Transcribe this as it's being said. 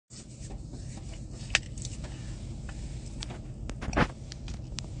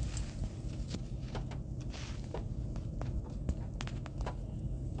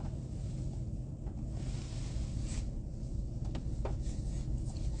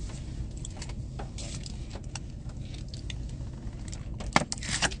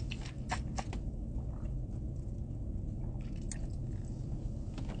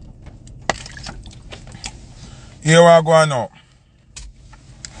Here we go now.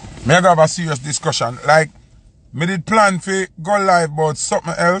 Me have a serious discussion. Like, me did plan for go live about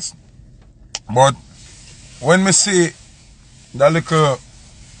something else. But when me see that little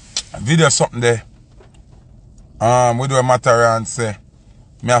video something there, we do a matter and say,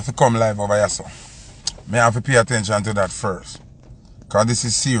 me have to come live over here, so. Me have to pay attention to that first. Because this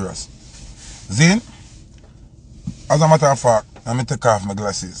is serious. Zin, as a matter of fact, let me take off my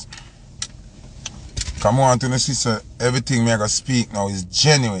glasses. Because I want to see so everything me I speak now is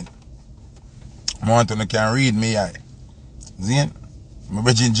genuine. I want to can read me eye. Zin, my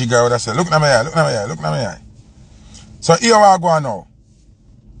Virgin Jigger would have said, look at my eye, look at my eye, look at my eye. So here I go now.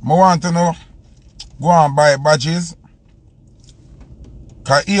 I want to know, go and buy badges.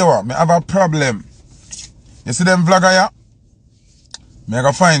 Because here I have a problem. You see them vlogger here? I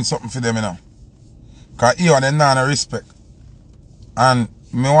gotta find something for them, you know. Because here they not no respect. And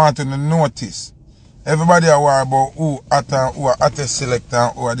me want to notice. Everybody are worried about who at a selector,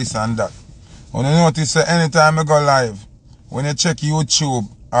 who are this and that. When you notice anytime I go live, when you check YouTube,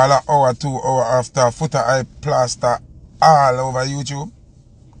 all an hour, 2 hours after, Foota Hype plaster all over YouTube.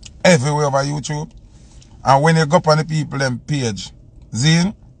 Everywhere over YouTube. And when you go up on the people them page,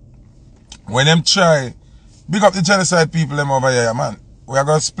 Zin, when them try, big up the genocide people them over here, man. We are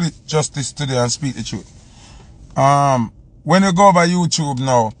going to split justice today and speak the truth. When you go over YouTube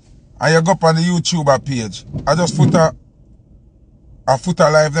now, and you go up on the YouTuber page, I just put a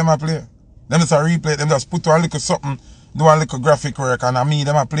Foota live them a play. Them just a replay, them just put a little something, do a little graphic work, and me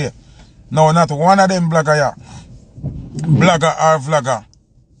them a play. No, not one of them blogger here. Blogger or vlogger.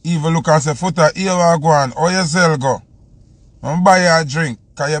 Even look and say, Foota, here I go on, how you sell go? I'm buy you a drink,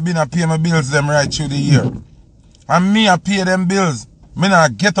 because you been a pay my bills them right through the year. And me a pay them bills. Me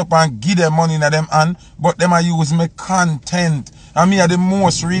not get up and give them money in them hand, but them a use me content. And me are the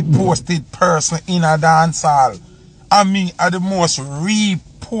most reposted person in a dance hall. And me are the most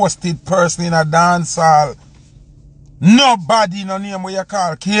reposted person in a dance hall. Nobody no name what you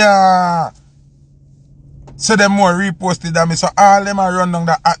call care. So them more reposted than me. So all them are run down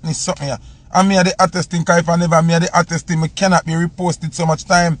the hotness something here. And me are the hottest thing, if I never me are the hottest thing, me cannot be reposted so much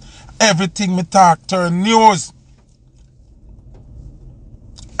time. Everything me talk turn news.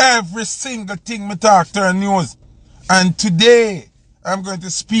 Every single thing me talk turn news. And today, I'm going to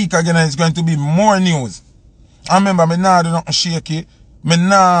speak again and it's going to be more news. I remember, me nah do nothing shaky. Me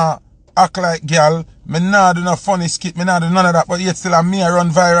nah act like girl. Me nah do no funny skit. Me nah do none of that. But yet still I'm me I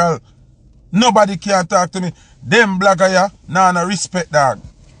run viral. Nobody can talk to me. Them blogger here, nah no respect dog.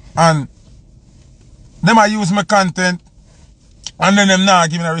 And them I use my content. And then them nah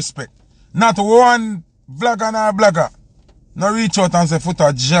give me no respect. Not one vlogger nor blogger. No reach out and say,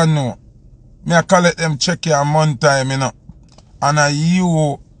 Foota, John, no. Me I collect them check here a month time, you know. And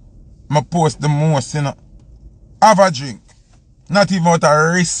you, me post the most, you know. Have a drink. Not even out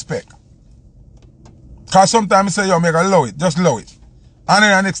of respect. Because sometimes I say, yo, me I love it. Just love it. And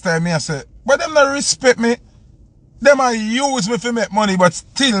then the next time me I say, but them not respect me. Them I use me to make money, but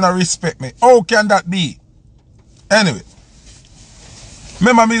still not respect me. How can that be? Anyway.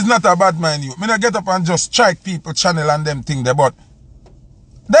 Remember, me is not a bad man you. Me not get up and just strike people channel and them thing there, but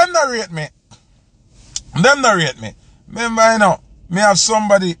them not rate me. Them not rate me. Remember, you know, me have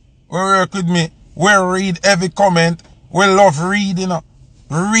somebody who work with me, will read every comment, will love read, you know.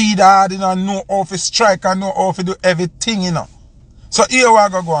 Read hard, you know how to strike and know how to do everything, you know. So here we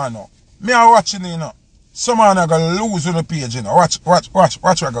go on now. Me are watching, you know. Someone are going to lose on the page, you know. Watch where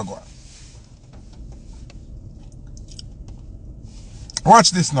I go on.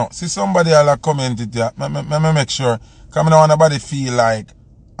 Watch this now. See somebody will comment it here. Me make sure. Because I don't want nobody feel like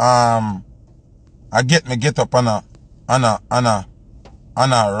I get up on a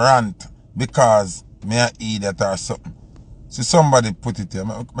rant because me a idiot or something. See somebody put it here.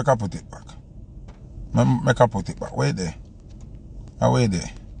 Make I put it back. Make I put it back. Wait there. Wait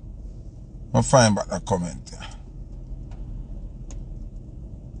there. I'll find back that comment here.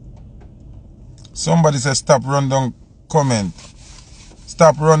 Somebody says stop run down comment.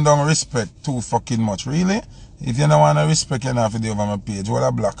 Stop run down respect too fucking much. Really? If you don't want to respect, you don't have to do over my page. What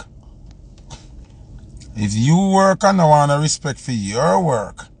a block. If you work and don't want to respect for your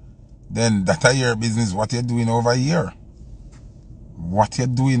work, then that's your business. What you're doing over here. What you're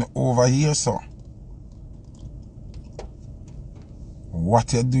doing over here, sir.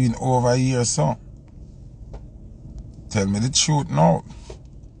 What you're doing over here, sir. Tell me the truth now.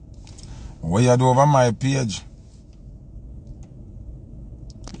 What you do over my page?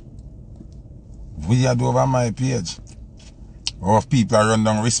 What you do over my page? Or if people are run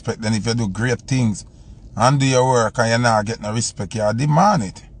down respect, then if you do great things and do your work and you're not getting no respect, you demand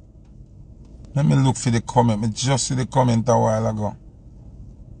it. Let me look for the comment. I just see the comment a while ago.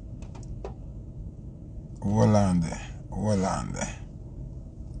 Hold on there. Hold on there.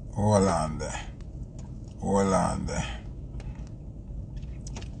 Hold on there. Hold on there.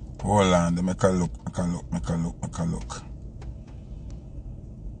 Hold on there. Make a look. Make a look. Make a look. Make a look.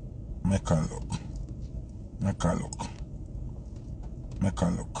 Make a look. Make a look. Make a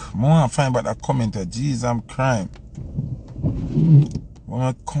look. I want to find about that comment. Jeez, I'm crying. I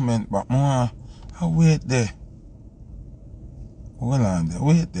want to comment, but I wait there. Hold on there.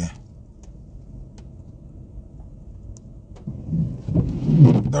 Wait there.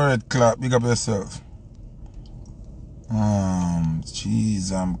 The red clap, big up yourself.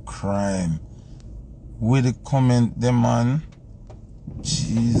 Jeez, I'm crying. With the comment there, man.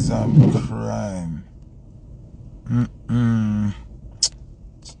 Jeez, I'm crying.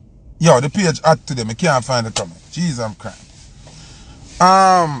 Yo, the page add to them. I can't find the comment. Jeez, I'm crying.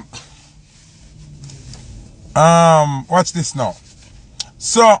 Watch this now.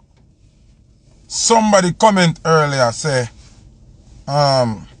 So, somebody comment earlier say,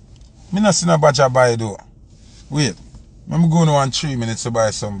 me not see no batch I buy though. Wait, I'm going to 3 minutes to buy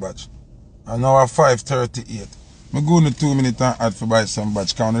some batch. And now at 5:38. I'm going to 2 minutes and add to buy some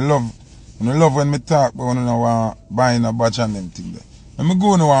batch. Cause I love when me talk, but when I want buying a batch and them thing there. I'm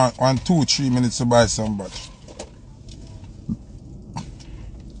going to 2-3 minutes to buy some batch.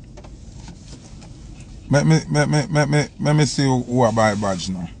 Let me see who I buy badge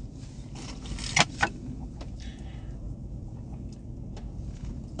now.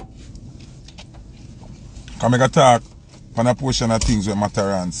 Come I talk on a portion of things where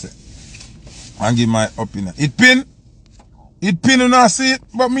matterhorn say. And give my opinion. It pin, you not see it,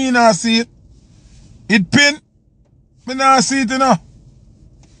 but me not see it. It pin, me not see it, you know.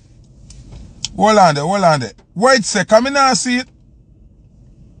 Hold on there. White say, come me not see it.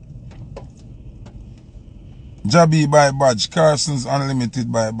 Jabby buy badge. Carson's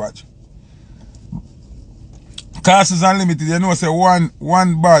Unlimited buy badge. Carson's Unlimited, you know say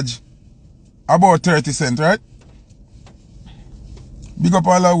one badge about 30 cents, right? Big up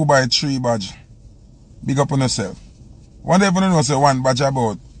all who buy 3 badge. Big up on yourself. One day you know say one badge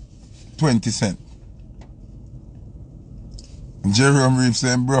about 20 cents. Jerome Reeves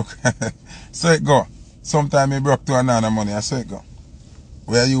saying broke. So it go. Sometimes he broke to another money. I say it go.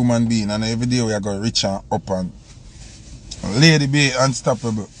 We are human being and every day we are going rich and up and Lady be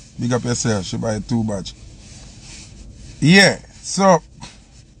unstoppable. Big up yourself. She buy 2 badge. Yeah. So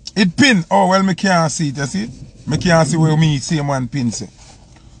it pin. Oh well me can't see it, you see? Me can't see where me same one pin say.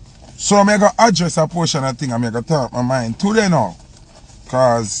 So I'm going to address a portion of thing. I'm going to talk my mind today now.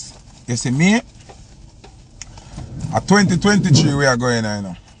 Cause you see me, at 2023 we are going now, you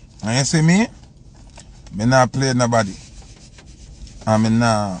know. And you see me not play nobody. And me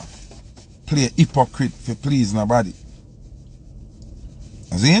not play hypocrite for please nobody.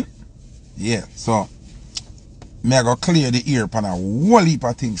 See? Yeah. So me I go clear the ear upon a whole heap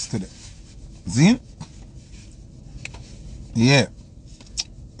of things today. See? Yeah.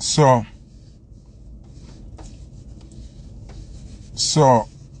 So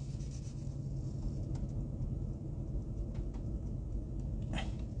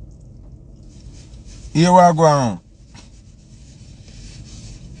here we are going.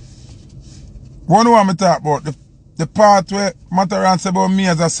 One want me talk about the part where matterhorn say about me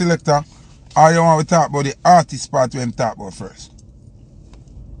as a selector, or you want me talk about the artist part where I'm talk about first?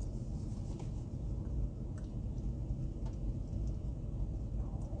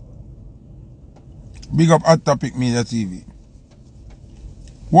 Big up Hot Topic Media TV.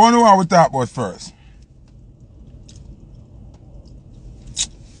 One who we talk about first.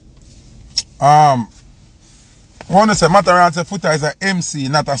 One to say matterhorn say Foota is an MC,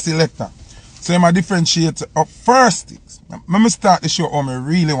 not a selector. So I'm differentiate up first things. Let me start the show how I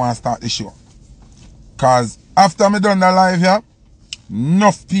really want to start the show. Cause after me done the live here,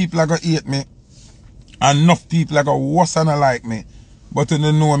 enough people are gonna hate me. And enough people are gonna worse than like me. But you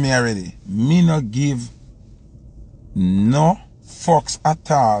don't know me already. Me no give no fucks at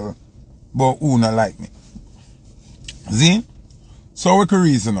all but who not like me. See? So we can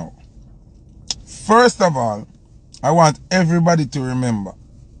reason now. First of all, I want everybody to remember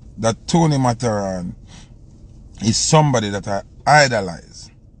that Tony Matterhorn is somebody that I idolize.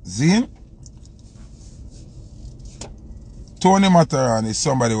 See? Tony Matterhorn is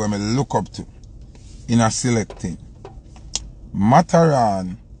somebody who I look up to in a selecting.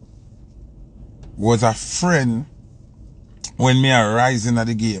 Matterhorn was a friend when me are rising at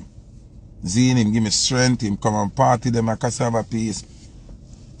the game. Seeing him give me strength, him come and party them a cassava piece.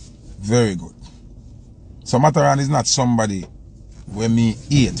 Very good. So Matterhorn is not somebody when me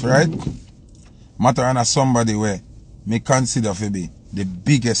hate, right? Matterhorn is somebody where me consider to be the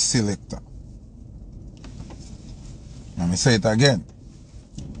biggest selector. Let me say it again.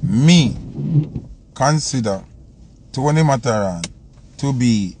 Me consider Tony Matterhorn to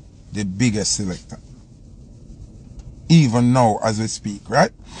be the biggest selector. Even now as we speak,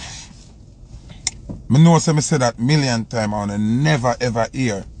 right? Me know say me say that million times and I never ever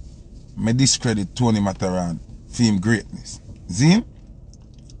hear me discredit Tony Matterhorn for him greatness. See?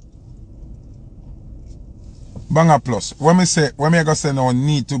 Banger plus. When I go say no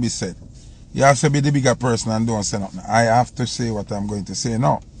need to be said, you have to be the bigger person and don't say nothing. I have to say what I'm going to say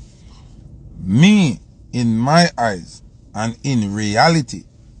now. Me, in my eyes, and in reality,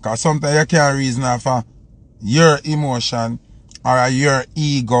 because sometimes you can't reason for your emotion, or your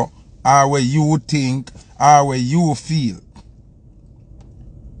ego, or what you think, or what you feel.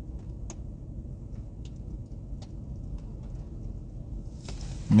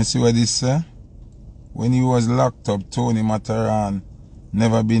 Me see what this say? When you was locked up, Tony Matterhorn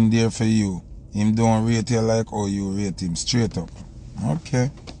never been there for you. Him don't rate you like how you rate him. Straight up.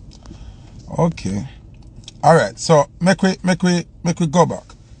 Okay. Okay. Alright, so make we go back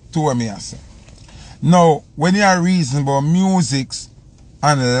to what me I say. Now, when you are reasoning about musics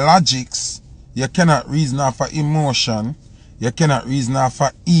and logics, you cannot reason off of emotion, you cannot reason off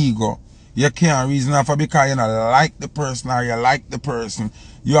of ego, you can't reason off of because you don't like the person or you like the person.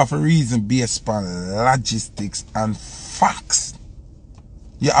 You have to reason based on logistics and facts.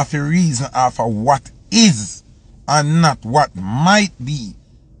 You have to reason off of what is and not what might be,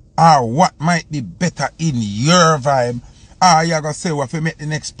 or what might be better in your vibe, or you're going to say what to make the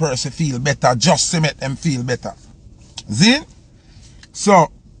next person feel better just to make them feel better. See?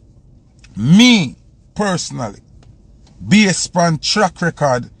 So, me personally, based on track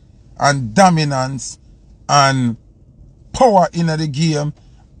record and dominance and power in the game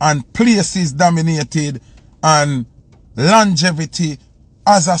and places dominated and longevity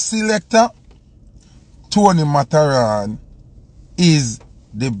as a selector, Tony Matterhorn is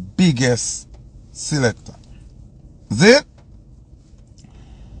the biggest selector. See?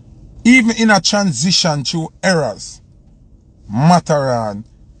 Even in a transition through eras, Matterhorn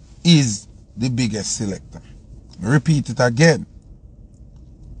is the biggest selector. Repeat it again.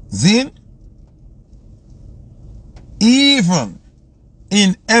 See? Even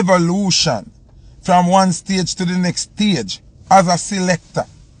in evolution from one stage to the next stage as a selector,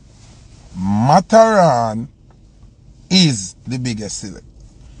 Matterhorn is the biggest selector.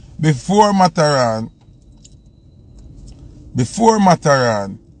 Before Matterhorn,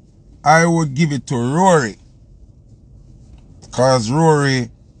 I would give it to Rory, because Rory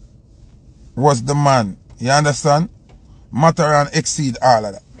was the man. You understand? Matterhorn exceed all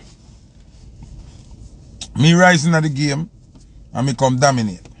of that. Me rising at the game and me come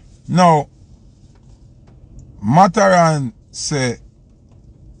dominate. Now, Matterhorn say,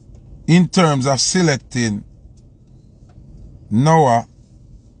 in terms of selecting, Noah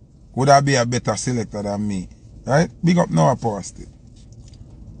would I be a better selector than me. Right? Big up Noah Power State.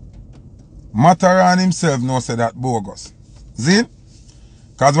 Matterhorn himself knows that bogus. See?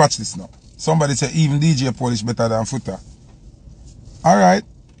 Because watch this now. Somebody say even DJ Polish better than Foota. Alright.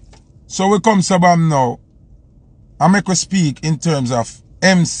 So we come Sabam now. I make us speak in terms of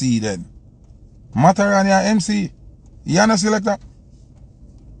MC then. Matterhorn is MC. You not selector?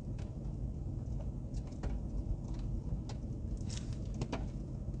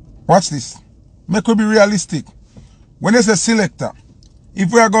 Watch this. Make we be realistic. When they say selector,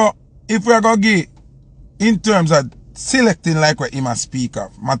 if we are go give in terms of selecting like what he must speak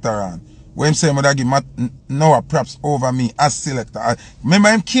of, Matterhorn, when him say him would give Noah props over me as selector. Remember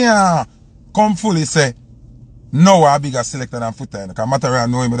him can't come fully say Noah a bigger selector than Foota, because Matterhorn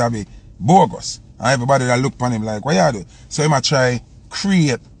know him would be bogus. And everybody that look upon him like, what you do? So he might try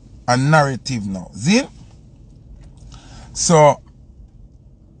create a narrative now. See? So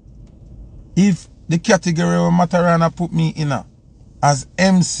if the category where Matterhorn put me in as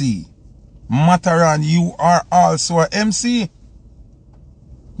MC, Matterhorn, you are also a MC.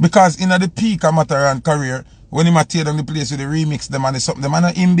 Because in the peak of Matterhorn career, when he tear down the place with the remix them and something, them and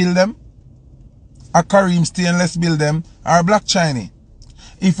not him build them. A Kareem Stainless build them, or Black Chinese.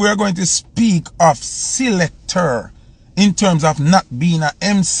 If we are going to speak of selector in terms of not being a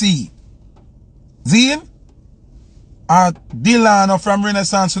MC, Zine, Delano from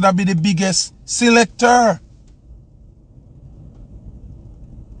Renaissance would that be the biggest selector.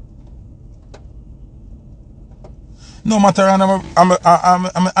 No matter I'm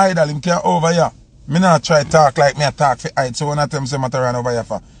an idol, him can't over here. Me not try talk like me a talk for height, so one of them say Matterhorn over here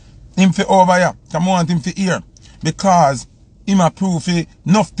for. Him for over here. Come on, him for here. Because him a prove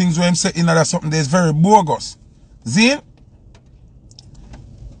enough things where him say in other something that's very bogus. Zin?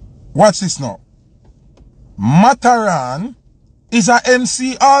 Watch this now. Matterhorn is a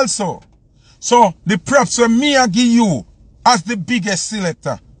MC also. So the props when me I give you as the biggest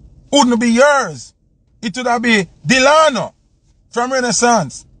selector wouldn't be yours. It would have been Delano from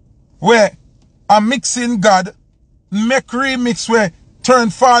Renaissance, where a mixing God make remix where turn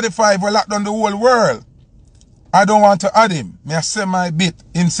 45 will lock down the whole world. I don't want to add him. Me I say my bit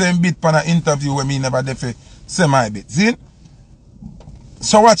in same bit pan an interview where me never defi say my bit. See?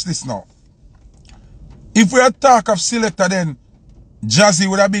 So watch this now. If we talk of selector then, Jazzy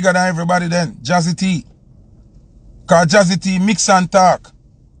would have bigger than everybody then. Jazzy T. Cause Jazzy T mix and talk.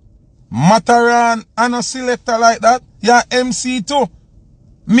 Matterhorn and a selector like that. Yeah, MC too.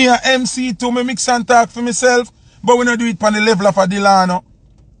 Me a MC too. Me mix and talk for myself. But we don't do it on the level of a Delano.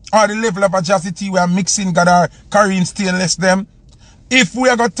 Or the level of a Jazzy T. We are mixing God or carrying stainless them. If we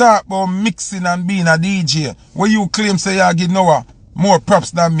are going to talk about mixing and being a DJ, where you claim say you give Noah more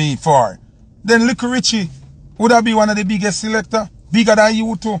props than me for, then Little Richie would have been one of the biggest selector. Bigger than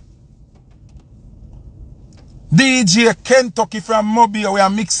you too. DJ Kentucky from Mobile, we are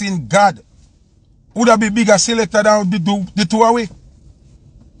mixing God. Would have been bigger selector than the two away.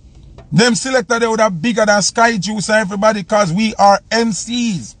 Them selector they would have bigger than Sky Juice and everybody because we are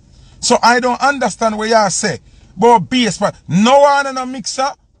MCs. So I don't understand what y'all say. But bass, but no one and a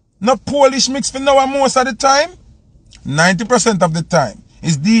mixer, no Polish mix for Noah most of the time. 90% of the time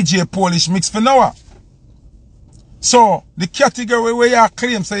is DJ Polish mix for Noah. So, the category where you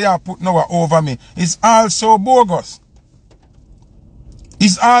claim say you put Noah over me is also bogus.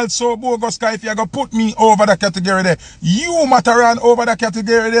 It's also bogus because if you're going to put me over the category there, you Matterhorn over the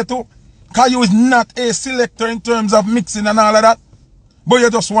category there too. Because you is not a selector in terms of mixing and all of that. But you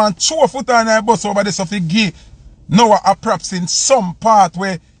just want 2 foot and a bus over this of you give Noah a props in some part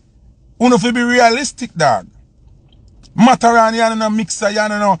where you have to be realistic, dog. Matterhorn, you know, mixer, you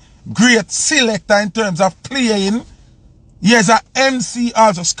know, great selector in terms of playing. Yes, a MC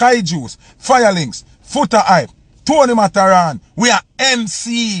also, Sky Juice, Firelinks, Foota Hype, Tony Matterhorn, we are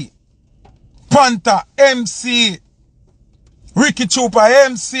MC. Panther, MC. Ricky Chupa,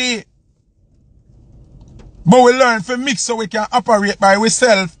 MC. But we learn to mix so we can operate by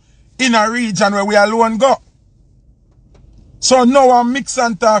ourselves in a region where we alone go. So now I mix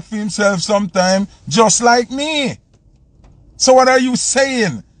and talk for himself sometime, just like me. So what are you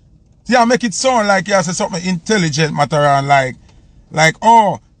saying? Yeah, make it sound like you say something intelligent, Matterhorn, like,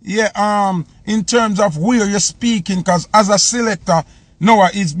 oh, yeah, in terms of where you're speaking, because as a selector, Noah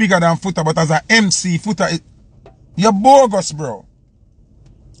is bigger than Foota, but as an MC, Foota is, you're bogus, bro.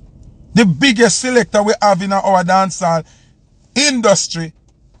 The biggest selector we have in our dancehall industry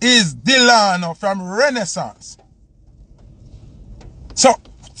is Delano from Renaissance. So,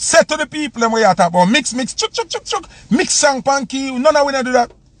 say to the people and we are talking about mix, chuk, mix song, punky, none of we don't do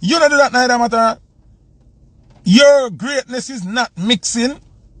that. You don't do that neither, Matterhorn. Your greatness is not mixing.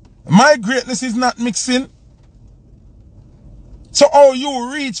 My greatness is not mixing. So how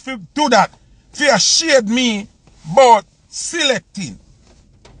you reach to do that? For shade me about selecting.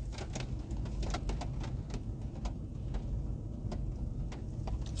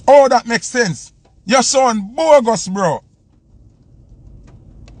 Oh, that makes sense. Your son bogus, bro.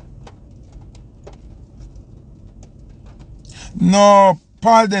 No,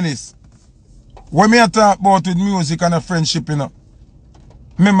 Paul Dennis. When me talk about with music and a friendship, you know.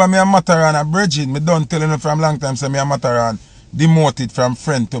 Remember me a Matterhorn a bridging. Me done telling you from long time say me a Matterhorn demoted from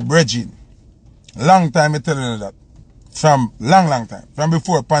friend to bridging. Long time me telling you that. From long time. From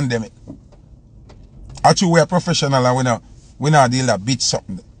before pandemic. Actually we are professional and we not deal that bitch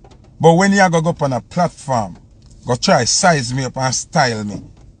something. But when you go up on a platform, go try size me up and style me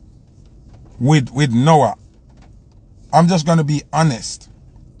with Noah. I'm just gonna be honest.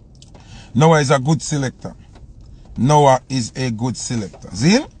 Noah is a good selector. Noah is a good selector.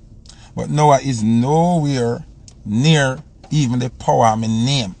 See? But Noah is nowhere near even the power of my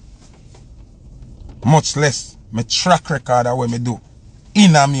name. Much less my track record of what me do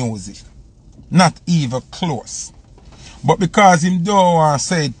in a music. Not even close. But because him don't want to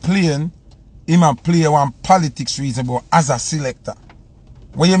say it plain, him a play one politics reason about as a selector.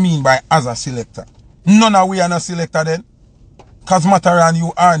 What you mean by as a selector? None of we are not selector then. Because Matterhorn,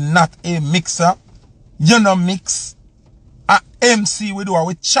 you are not a mixer. You no mix. A MC we do,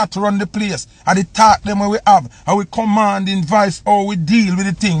 we chat run the place. And the talk them we have. And we command, advise how we deal with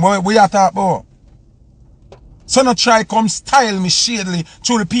the thing. What we are talking about. So no try come style me shadily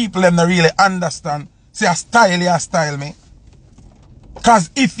through the people them not really understand. Say a style me. Because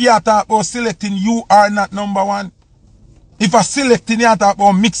if you are talking about selecting, you are not number one. If I selecting you talk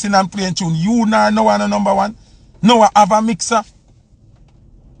about mixing and playing tune, you now know one number one. No, I have a mixer.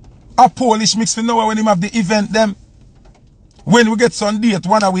 A Polish mix for now when him have the event them. When we get some date,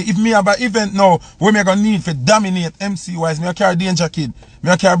 one away. If me have an event now, we me gonna need for dominate MC wise, me carry Danger Kid,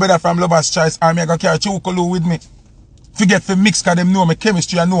 me carry brother from Lover's Choice, or me gonna carry Chokolo with me. Forget for mix cause them know me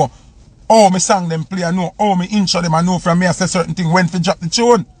chemistry, I know how me song them play, I know how me intro them, I know from me I say certain thing when to drop the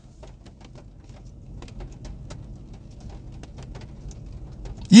tune.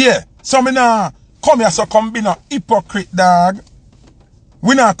 Yeah, so me nah come here so come be no hypocrite dog.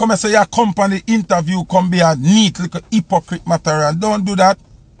 We not come here so your company interview come be a neat little hypocrite material. Don't do that.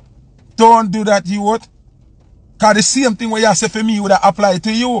 Don't do that, you what? Cause the same thing where you say for me would apply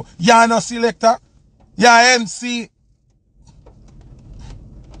to you. You're no selector. You're MC.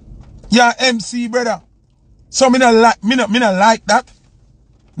 You're MC, brother. So me not like that.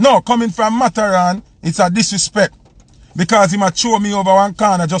 No, coming from Matterhorn, it's a disrespect. Because he might show me over one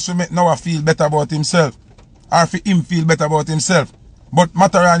corner just to make Noah feel better about himself. Or for him feel better about himself. But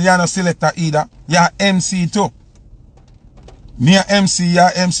Matterhorn, you're no selector either. You're MC too. Me a MC,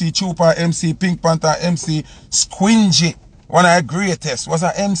 you're MC Trooper, MC Pink Panther, MC Squingy. One of the greatest. Was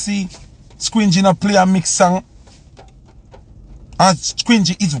a MC. Squingy no play a mix song. And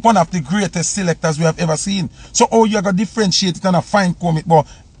Squingy is one of the greatest selectors we have ever seen. So how you gotta differentiate it and a fine comb it, but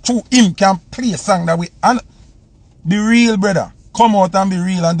through him can play a song that we and be real, brother. Come out and be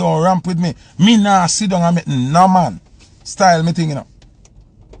real and don't ramp with me. Me nah sit down and make no man. Style me thing, you know.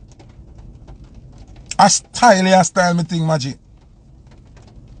 A style me thing, Magic.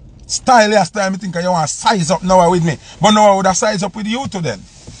 Style me thing, cause you want to size up now with me. But now I would have size up with you too then.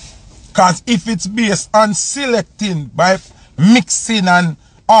 Cause if it's based on selecting by mixing and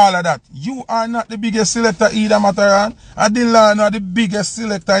all of that, you are not the biggest selector either, Matterhorn. Adilana the biggest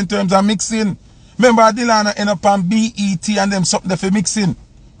selector in terms of mixing. Remember Adilana end up on BET and them something for mixing.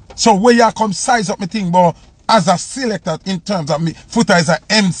 So where you come size up me thing, but as a selector in terms of me, Foota is a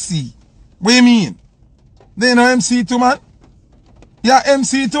MC. What you mean? They know MC too, man. Yeah,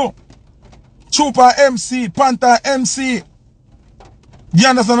 MC too. Trooper MC, Panther MC. You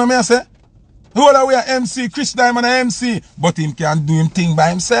understand what I say? Who are we a MC, Chris Diamond a MC, but him can do him thing by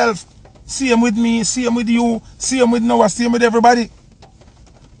himself. See him with me, see him with you, see him with Noah, see him with everybody.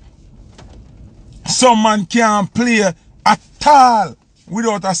 Some man can't play at all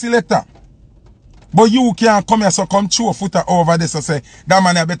without a selector. But you can't come here so come throw Foota over this and say, that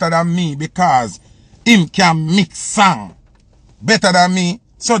man is better than me because him can mix song better than me,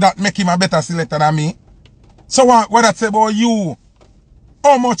 so that make him a better selector than me. So what that say about you?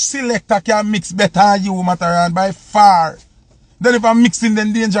 How much selector can mix better than you, Matterhorn, by far? Then if I'm mixing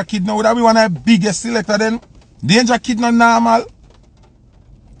then Danger Kid now, would that be one of the biggest selector then? Danger Kid not normal.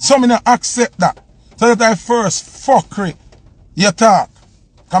 So me not accept that. So that I first fuckery you talk.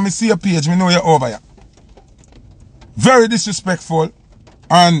 Can me see your page, me know you're over here. Very disrespectful.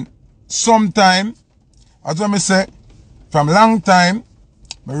 And sometime, as I say, from long time,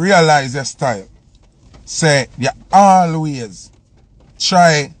 I realize your style. Say, you always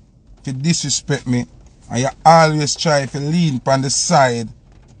try to disrespect me, and you always try to lean on the side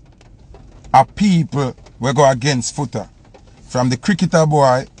of people who go against Foota. From the cricketer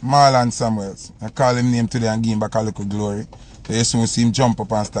boy, Marlon Samuels. I call him name today and give him back a little glory. So you soon see him jump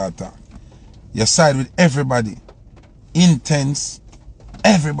up and start talk. You side with everybody. Intense.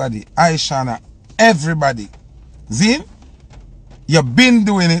 Everybody. Aishana. Everybody. Zin? You've been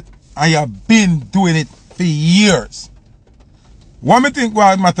doing it, and you've been doing it for years. What me think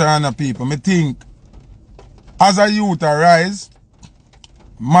about Matterhorn people? Me think as a youth arise,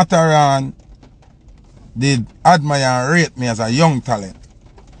 Matterhorn did admire and rate me as a young talent.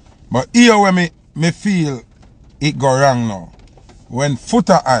 But here where me feel it go wrong now. When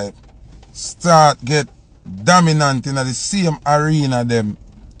Foota Hype start get dominant in the same arena them.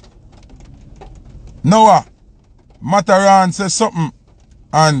 Noah, Matterhorn says something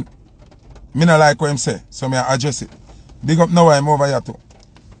and me not like what him say. So me address it. Big up Noah, I'm over here too.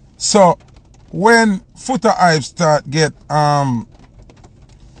 So when Foota Hype start get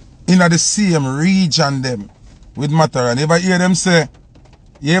in the same region them with Matterhorn, you ever hear them say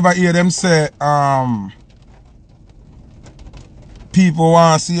people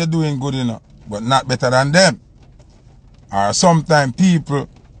want to see you doing good enough, but not better than them. Or sometimes people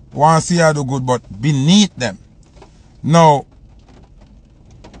want to see you do good, but beneath them. Now,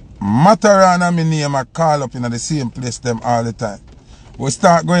 Matterhorn and me name I call up in the same place them all the time. We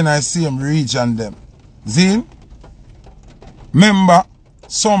start going in the same region them. Zin? Remember,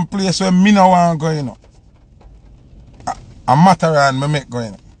 some place where me no want to go, you know. A Matterhorn me make go,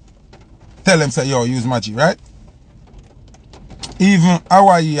 you know. Tell them say, yo, use magic, right? Even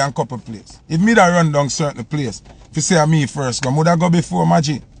Hawaii and couple place. If me da run down certain place, if you say me first, would I go before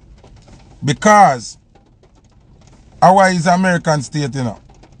Magic? Because Hawaii is American state, you know.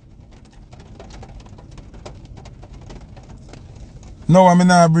 Now I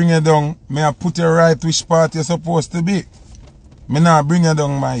not bring you down, me I put you right which part you're supposed to be. Me not bring you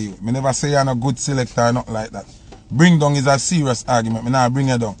down my you. Me never say you're a good selector or nothing like that. Bring down is a serious argument. Me not bring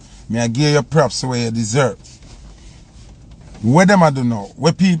you down. Me I give you props where you deserve. What them I do now,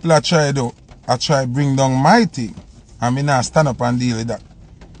 what people are try to do, I try bring down my thing. And me not stand up and deal with that.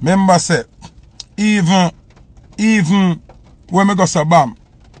 Remember say, even when me go so bam,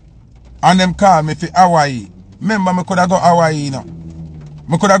 and them call me for Hawaii. Remember me could have go Hawaii now.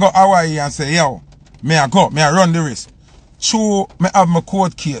 Me could have go Hawaii and say, yo, me I run the risk. True, me have my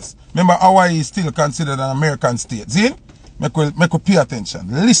court case. Remember Hawaii is still considered an American state. See? Me could pay attention.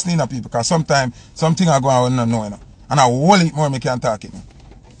 Listening to people, because sometimes something I go on and know, you know. And I hold it more, me can't talk it.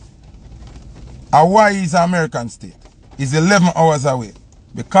 Hawaii is an American state. It's 11 hours away.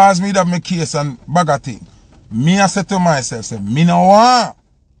 Because me have my case and bag of thing, me I say to myself, say, me no want.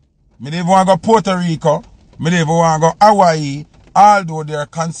 Me don't want to go Puerto Rico. Me don't want to go Hawaii, although they are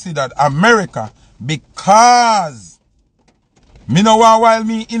considered America, because me no want while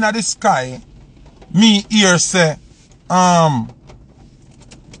me in the sky, me hear say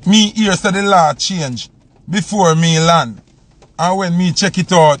the law change before me land. And when me check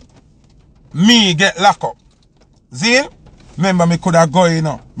it out, me get locked up. See? Remember me could have go, you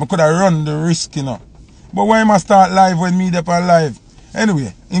know. Me could have run the risk, you know. But why must start live when me there live?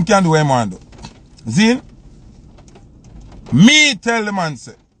 Anyway, him can do what he want to do. See? Me tell the man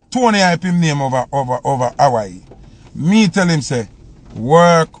say, Tony Hype him name over Hawaii. Me tell him say,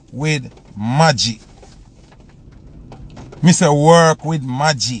 work with magic. Me say work with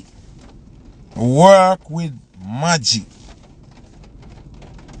magic. Work with magic.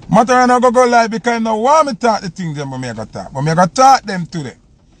 Matterhorn I go live because I don't want me talk the things them I go talk. But I go talk them today.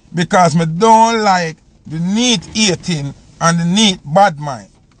 Because I don't like the neat eating and the neat bad mind.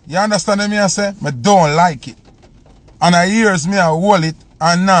 You understand what I say? I don't like it. And I hears me I hold it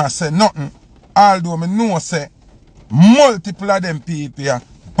and now say nothing. Although I know say multiple of them people are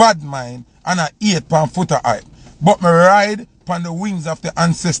bad mind and I eat pan Foota Hype. But me ride upon the wings of the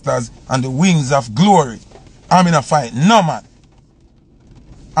ancestors and the wings of glory. I'm in a fight. No man.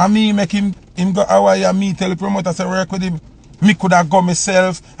 And me make him go Hawaii and me tell the promoter say work with him. Me could have go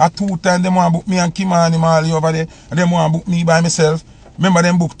myself at 2 times. Them want to book me and Kim and him all over there. And them want to book me by myself. Remember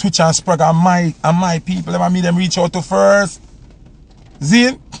them book Twitch and Sprague and my people. Them me them reach out to first.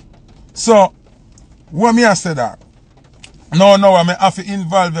 See? So, what me I say that? No, I me have to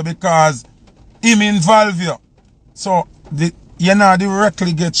involve you because him involve you. So, you not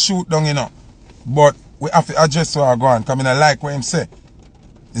directly get shoot down, you know. But we have to adjust what I go on. Because I like what him say.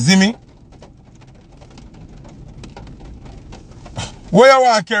 See me? Where you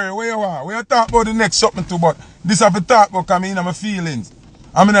want, Kerry? Where you want? We talk about the next something too, but this have to talk about coming in my feelings.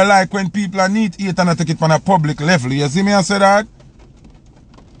 I mean, I like when people are neat eat and I take it on a public level. You see me I say that?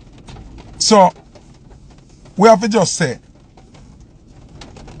 So, we have to just say,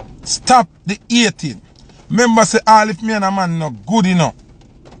 stop the eating. Remember say, all if me and a man not good enough,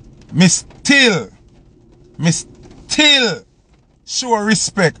 me still show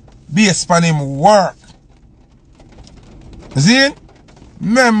respect based on him work. See?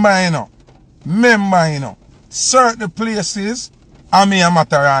 Remember, you know, certain places, I me and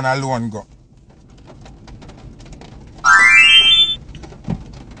Matterhorn alone go.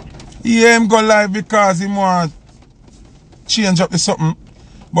 Yeah, him go live because he want change up the something.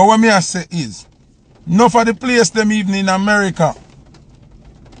 But what me I say is, no for the place them even in America.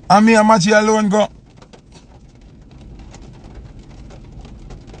 And me and Maggie alone go.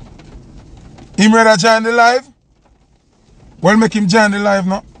 Him rather join the live? Well, make him join the live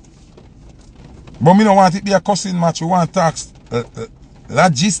now. But me don't want it be a cussing match. We want tax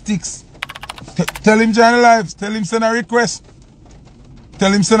logistics. Tell him join the live. Tell him send a request.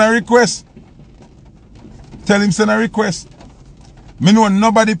 Tell him send a request. Tell him send a request. Me know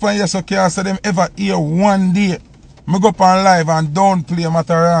nobody pan here so can say them ever hear one day. Me go on live and don't play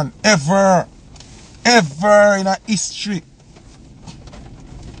Matterhorn. Ever in a history.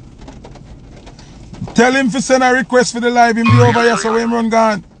 Tell him to send a request for the live him be over here so when him run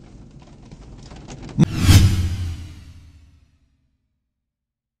gone.